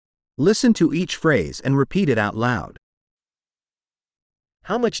Listen to each phrase and repeat it out loud.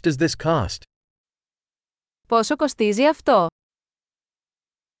 How much does this cost? Πόσο κοστίζει αυτό?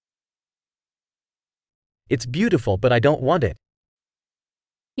 It's beautiful but I don't want it.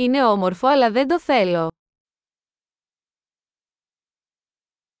 Είναι όμορφο αλλά δεν το θέλω.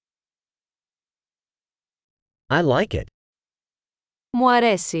 I like it. Μου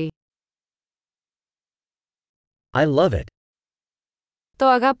αρέσει. I love it. Το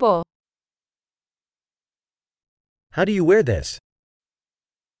αγαπώ. How do you wear this?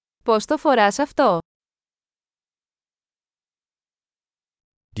 Πώς το φοράς αυτό?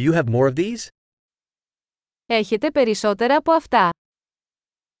 Do you have more of these? Έχετε περισσότερα από αυτά.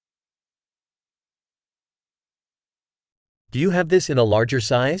 Do you have this in a larger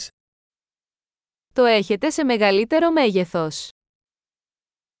size? Το έχετε σε μεγαλύτερο μέγεθος.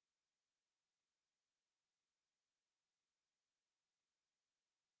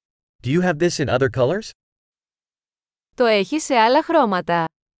 Do you have this in other colors? Το έχει σε άλλα χρώματα.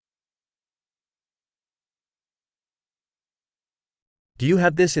 Do you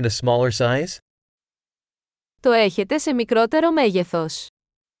have this in a smaller size? Το έχετε σε μικρότερο μέγεθος.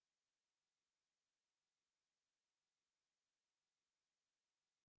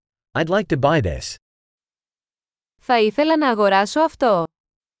 I'd like to buy this. Θα ήθελα να αγοράσω αυτό.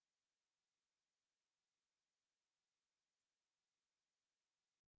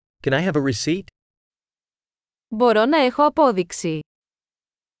 Can I have a receipt? Μπορώ να έχω απόδειξη.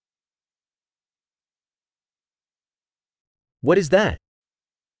 What is that?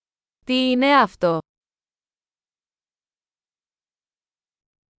 Τι είναι αυτό?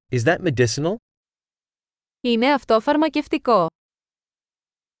 Is that medicinal? Είναι αυτό φαρμακευτικό.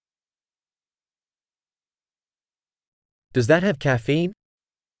 Does that have caffeine?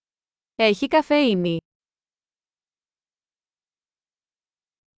 Έχει καφεΐνη.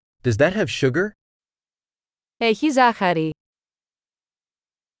 Does that have sugar? Έχει ζάχαρη.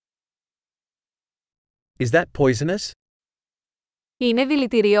 Is that poisonous? Είναι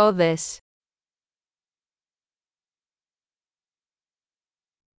δηλητηριώδες.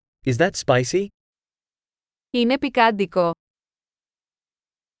 Is that spicy? Είναι πικάντικο.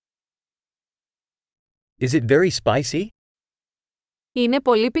 Is it very spicy? Είναι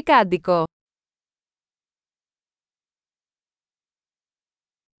πολύ πικάντικο.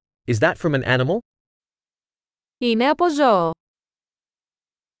 Is that from an animal? Είναι από ζώο.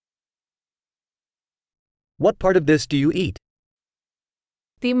 What part of this do you eat?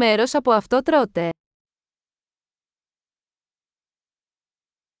 Τι μέρος από αυτό τρώτε?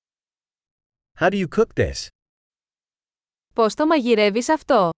 How do you cook this? Πώς το μαγειρεύεις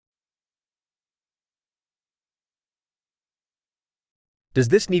αυτό? Does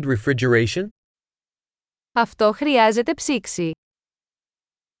this need refrigeration? Αυτό χρειάζεται ψήξη.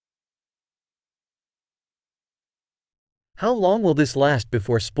 How long will this last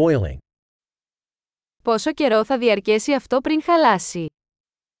before spoiling? Πόσο καιρό θα διαρκέσει αυτό πριν χαλάσει?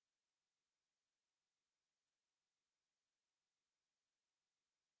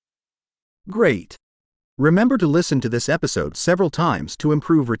 Great! Remember to listen to this episode several times to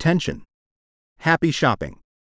improve retention. Happy shopping!